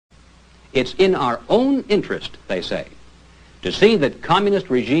It's in our own interest, they say, to see that communist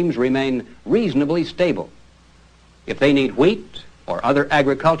regimes remain reasonably stable. If they need wheat or other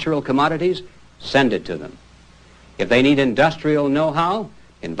agricultural commodities, send it to them. If they need industrial know-how,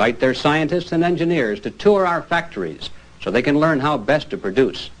 invite their scientists and engineers to tour our factories so they can learn how best to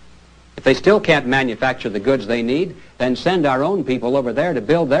produce. If they still can't manufacture the goods they need, then send our own people over there to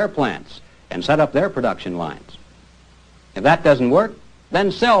build their plants and set up their production lines. If that doesn't work,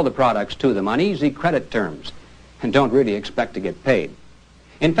 then sell the products to them on easy credit terms and don't really expect to get paid.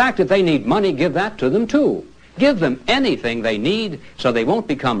 In fact, if they need money, give that to them too. Give them anything they need so they won't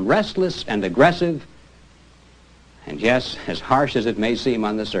become restless and aggressive. And yes, as harsh as it may seem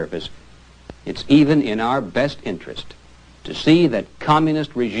on the surface, it's even in our best interest to see that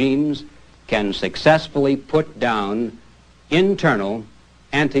communist regimes can successfully put down internal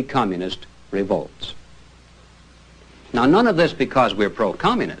anti-communist revolts. Now, none of this because we're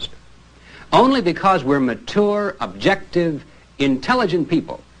pro-communist, only because we're mature, objective, intelligent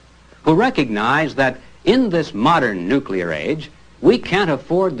people who recognize that in this modern nuclear age, we can't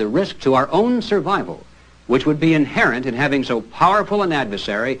afford the risk to our own survival, which would be inherent in having so powerful an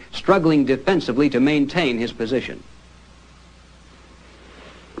adversary struggling defensively to maintain his position.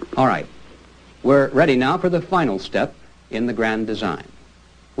 All right, we're ready now for the final step in the grand design,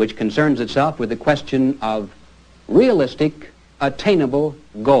 which concerns itself with the question of realistic, attainable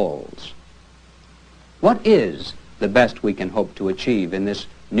goals. What is the best we can hope to achieve in this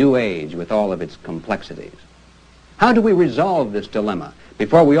new age with all of its complexities? How do we resolve this dilemma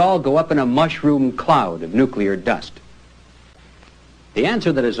before we all go up in a mushroom cloud of nuclear dust? The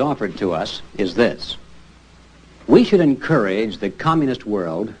answer that is offered to us is this. We should encourage the communist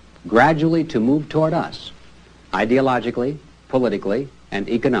world gradually to move toward us, ideologically, politically, and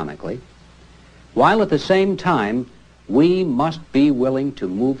economically, while at the same time we must be willing to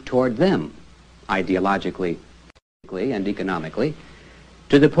move toward them, ideologically, politically, and economically,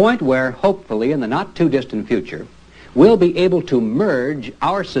 to the point where, hopefully in the not-too-distant future, we'll be able to merge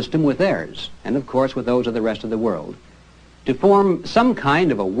our system with theirs, and of course with those of the rest of the world, to form some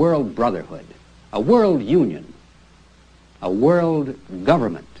kind of a world brotherhood, a world union, a world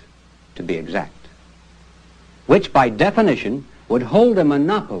government, to be exact, which by definition would hold a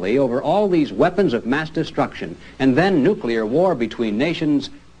monopoly over all these weapons of mass destruction, and then nuclear war between nations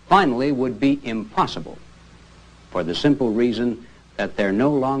finally would be impossible, for the simple reason that there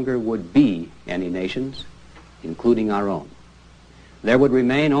no longer would be any nations, including our own. There would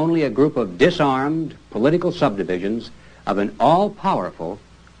remain only a group of disarmed political subdivisions of an all-powerful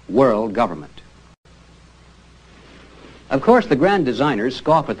world government. Of course, the grand designers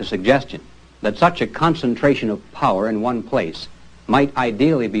scoff at the suggestion that such a concentration of power in one place might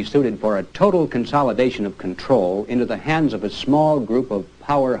ideally be suited for a total consolidation of control into the hands of a small group of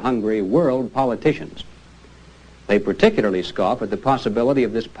power-hungry world politicians. They particularly scoff at the possibility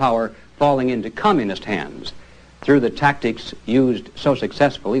of this power falling into communist hands through the tactics used so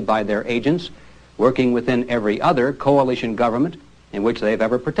successfully by their agents working within every other coalition government in which they've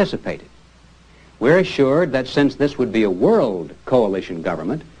ever participated. We're assured that since this would be a world coalition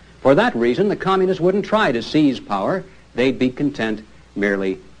government, for that reason the communists wouldn't try to seize power. They'd be content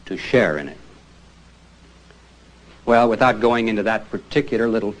merely to share in it. Well, without going into that particular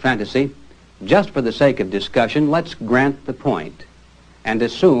little fantasy, just for the sake of discussion, let's grant the point and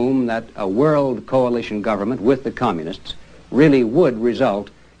assume that a world coalition government with the communists really would result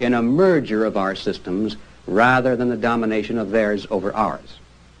in a merger of our systems rather than the domination of theirs over ours.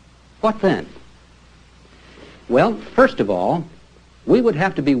 What then? Well, first of all, we would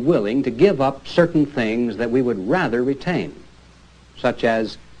have to be willing to give up certain things that we would rather retain, such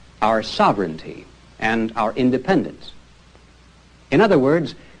as our sovereignty and our independence. In other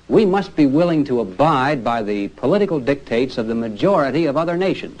words, we must be willing to abide by the political dictates of the majority of other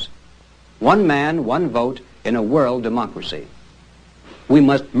nations. One man, one vote in a world democracy. We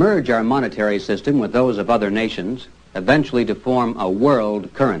must merge our monetary system with those of other nations, eventually to form a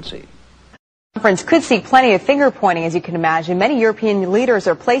world currency. The conference could see plenty of finger-pointing, as you can imagine. Many European leaders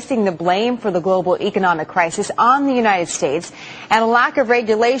are placing the blame for the global economic crisis on the United States and a lack of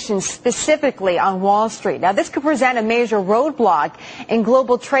regulation specifically on Wall Street. Now, this could present a major roadblock in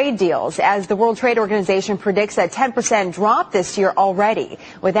global trade deals, as the World Trade Organization predicts a 10% drop this year already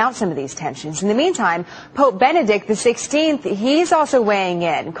without some of these tensions. In the meantime, Pope Benedict XVI, he's also weighing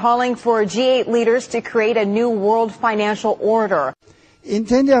in, calling for G8 leaders to create a new world financial order.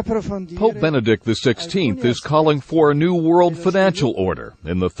 Pope Benedict XVI is calling for a new world financial order.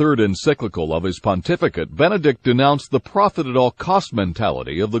 In the third encyclical of his pontificate, Benedict denounced the profit-at-all-cost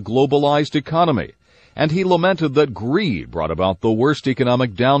mentality of the globalized economy. and he lamented that greed brought about the worst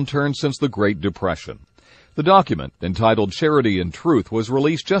economic downturn since the Great Depression. The document, entitled Charity and Truth, was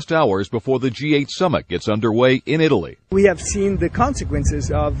released just hours before the G8 summit gets underway in Italy. We have seen the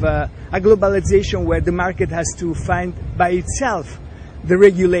consequences of a globalization where the market has to find by itself the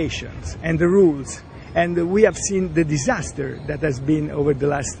regulations and the rules. And we have seen the disaster that has been over the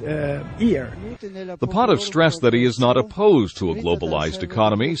last year. The Potov stressed that he is not opposed to a globalized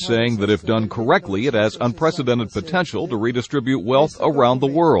economy, saying that if done correctly, it has unprecedented potential to redistribute wealth around the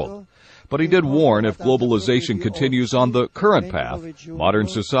world. But he did warn if globalization continues on the current path, modern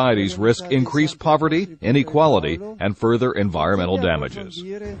societies risk increased poverty, inequality, and further environmental damages.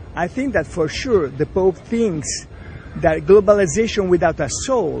 I think that for sure the Pope thinks that globalization without a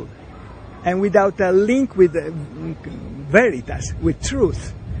soul and without a link with veritas, with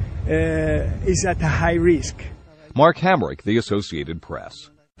truth, is at a high risk. Mark Hamrick, The Associated Press.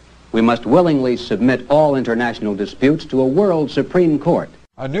 We must willingly submit all international disputes to a world Supreme Court.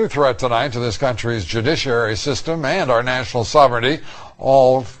 A new threat tonight to this country's judiciary system and our national sovereignty,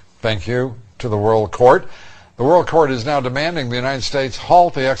 all thank you to the World Court. The World Court is now demanding the United States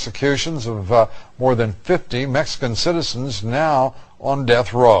halt the executions of more than 50 Mexican citizens now on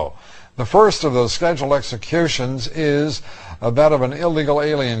death row. The first of those scheduled executions is that of an illegal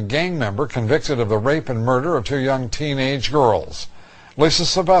alien gang member convicted of the rape and murder of 2 young teenage girls. Lisa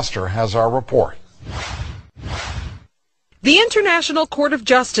Sylvester has our report. The International Court of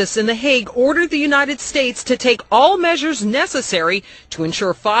Justice in The Hague ordered the United States to take all measures necessary to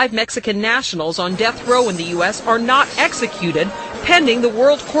ensure 5 Mexican nationals on death row in the U.S. are not executed, pending the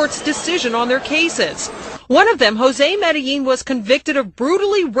World Court's decision on their cases. One of them, Jose Medellin, was convicted of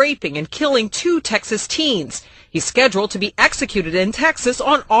brutally raping and killing 2 Texas teens. He's scheduled to be executed in Texas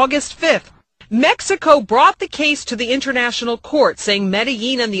on August 5th. Mexico brought the case to the International Court, saying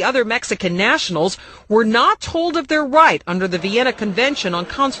Medellin and the other Mexican nationals were not told of their right under the Vienna Convention on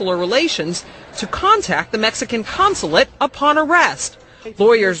Consular Relations to contact the Mexican consulate upon arrest.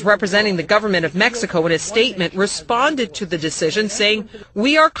 Lawyers representing the government of Mexico in a statement responded to the decision, saying,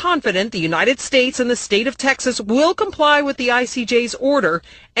 "We are confident the United States and the state of Texas will comply with the ICJ's order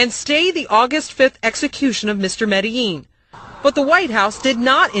and stay the August 5th execution of Mr. Medellin." But the White House did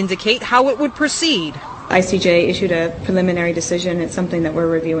not indicate how it would proceed. ICJ issued a preliminary decision. It's something that we're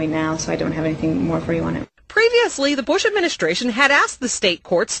reviewing now, so I don't have anything more for you on it. Previously, the Bush administration had asked the state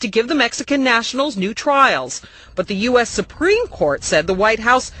courts to give the Mexican nationals new trials. But the U.S. Supreme Court said the White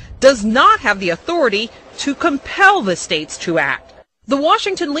House does not have the authority to compel the states to act. The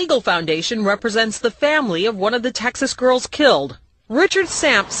Washington Legal Foundation represents the family of one of the Texas girls killed. Richard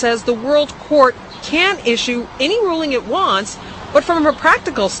Samp says the World Court can issue any ruling it wants, but from a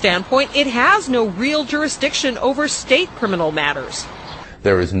practical standpoint, it has no real jurisdiction over state criminal matters.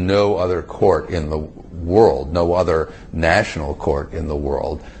 There is no other court in the world, no other national court in the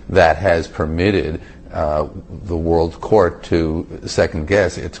world that has permitted the World Court to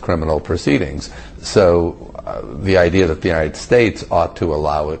second-guess its criminal proceedings. So the idea that the United States ought to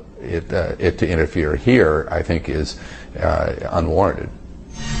allow it to interfere here, I think, is unwarranted.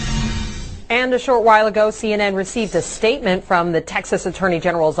 And a short while ago, CNN received a statement from the Texas Attorney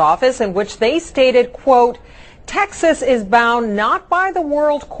General's office in which they stated, quote, "Texas is bound not by the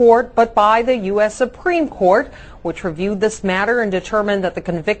World Court, but by the U.S. Supreme Court, which reviewed this matter and determined that the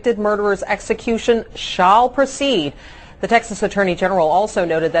convicted murderer's execution shall proceed." The Texas Attorney General also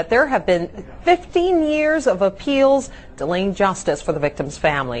noted that there have been 15 years of appeals delaying justice for the victims'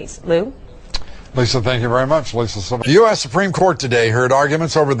 families. Lou? Lisa, thank you very much. Lisa. The U.S. Supreme Court today heard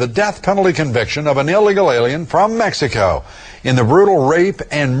arguments over the death penalty conviction of an illegal alien from Mexico in the brutal rape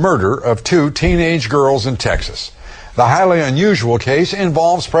and murder of 2 teenage girls in Texas. The highly unusual case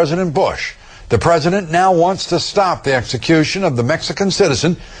involves President Bush. The president now wants to stop the execution of the Mexican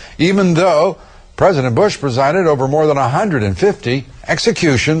citizen, even though President Bush presided over more than 150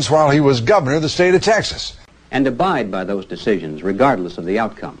 executions while he was governor of the state of Texas. And abide by those decisions regardless of the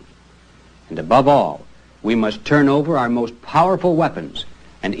outcome. And above all, we must turn over our most powerful weapons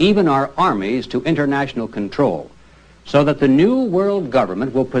and even our armies to international control, so that the new world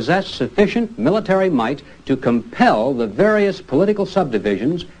government will possess sufficient military might to compel the various political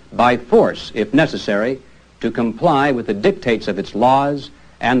subdivisions by force, if necessary, to comply with the dictates of its laws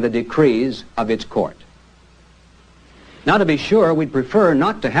and the decrees of its court. Now, to be sure, we'd prefer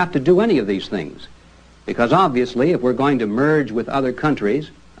not to have to do any of these things, because obviously if we're going to merge with other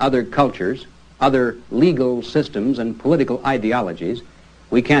countries, other cultures, other legal systems and political ideologies,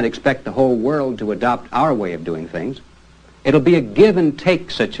 we can't expect the whole world to adopt our way of doing things. It'll be a give and take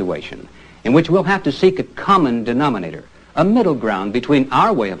situation in which we'll have to seek a common denominator, a middle ground between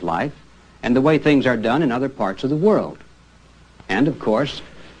our way of life and the way things are done in other parts of the world. And, of course,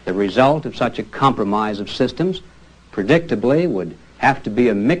 the result of such a compromise of systems predictably would have to be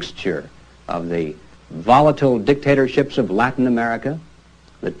a mixture of the volatile dictatorships of Latin America,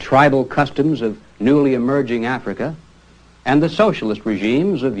 the tribal customs of newly emerging Africa, and the socialist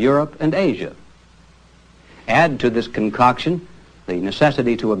regimes of Europe and Asia. Add to this concoction the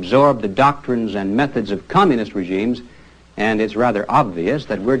necessity to absorb the doctrines and methods of communist regimes, and it's rather obvious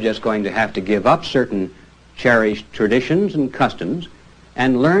that we're just going to have to give up certain cherished traditions and customs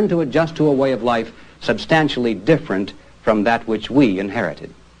and learn to adjust to a way of life substantially different from that which we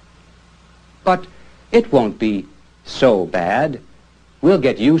inherited. But it won't be so bad. We'll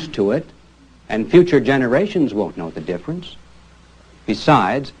get used to it, and future generations won't know the difference.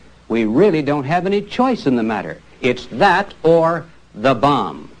 Besides, we really don't have any choice in the matter. It's that or the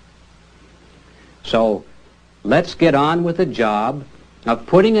bomb. So let's get on with the job of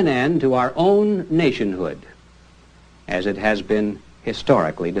putting an end to our own nationhood as it has been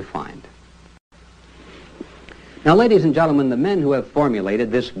historically defined. Now, ladies and gentlemen, the men who have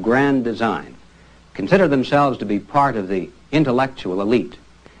formulated this grand design consider themselves to be part of the intellectual elite.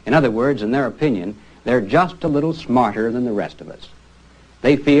 In other words, in their opinion, they're just a little smarter than the rest of us.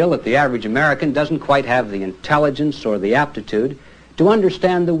 They feel that the average American doesn't quite have the intelligence or the aptitude to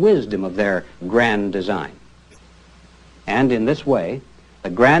understand the wisdom of their grand design. And in this way, the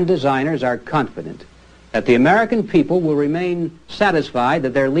grand designers are confident that the American people will remain satisfied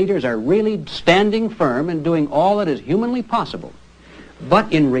that their leaders are really standing firm and doing all that is humanly possible.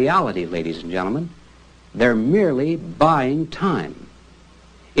 But in reality, ladies and gentlemen, they're merely buying time.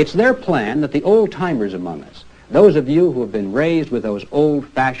 It's their plan that the old-timers among us, those of you who have been raised with those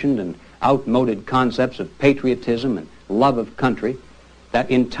old-fashioned and outmoded concepts of patriotism and love of country,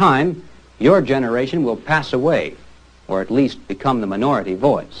 that in time your generation will pass away, or at least become the minority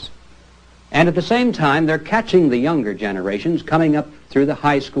voice. And at the same time, they're catching the younger generations coming up through the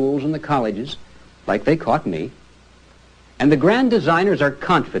high schools and the colleges, like they caught me. And the grand designers are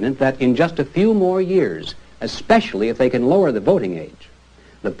confident that in just a few more years, especially if they can lower the voting age,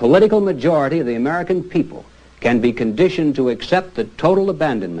 the political majority of the American people can be conditioned to accept the total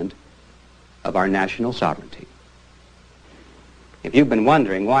abandonment of our national sovereignty. If you've been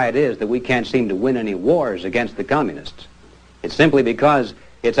wondering why it is that we can't seem to win any wars against the communists, it's simply because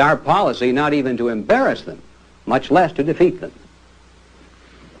it's our policy not even to embarrass them, much less to defeat them.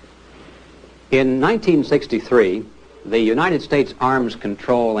 In 1963, the United States Arms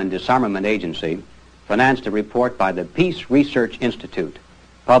Control and Disarmament Agency financed a report by the Peace Research Institute,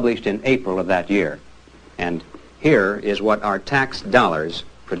 published in April of that year. And here is what our tax dollars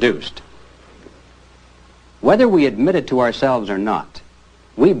produced. Whether we admit it to ourselves or not,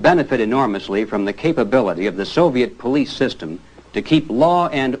 we benefit enormously from the capability of the Soviet police system to keep law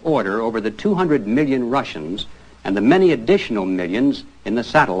and order over the 200 million Russians and the many additional millions in the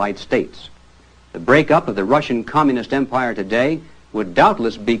satellite states. The breakup of the Russian Communist Empire today would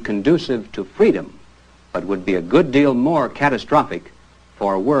doubtless be conducive to freedom, but would be a good deal more catastrophic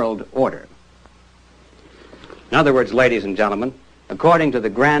for world order. In other words, ladies and gentlemen, according to the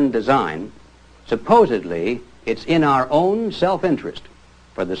grand design, supposedly it's in our own self-interest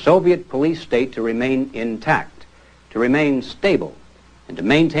for the Soviet police state to remain intact, to remain stable, and to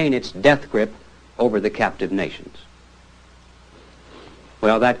maintain its death grip over the captive nations.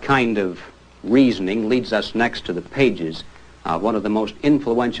 Well, that kind of reasoning leads us next to the pages of one of the most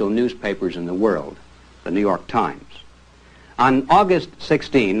influential newspapers in the world, the New York Times. On August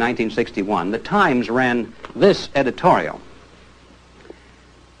 16, 1961, the Times ran this editorial: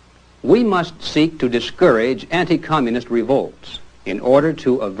 "We must seek to discourage anti-communist revolts in order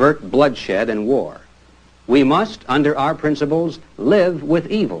to avert bloodshed and war. We must, under our principles, live with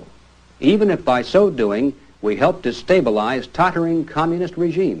evil, even if by so doing we help to stabilize tottering communist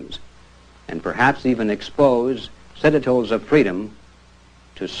regimes and perhaps even expose citadels of freedom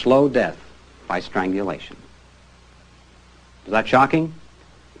to slow death by strangulation." Is that shocking?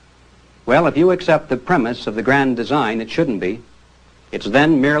 Well, if you accept the premise of the grand design, it shouldn't be. It's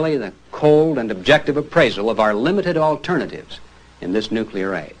then merely the cold and objective appraisal of our limited alternatives in this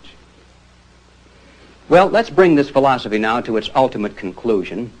nuclear age. Well, let's bring this philosophy now to its ultimate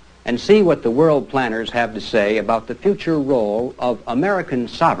conclusion and see what the world planners have to say about the future role of American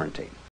sovereignty.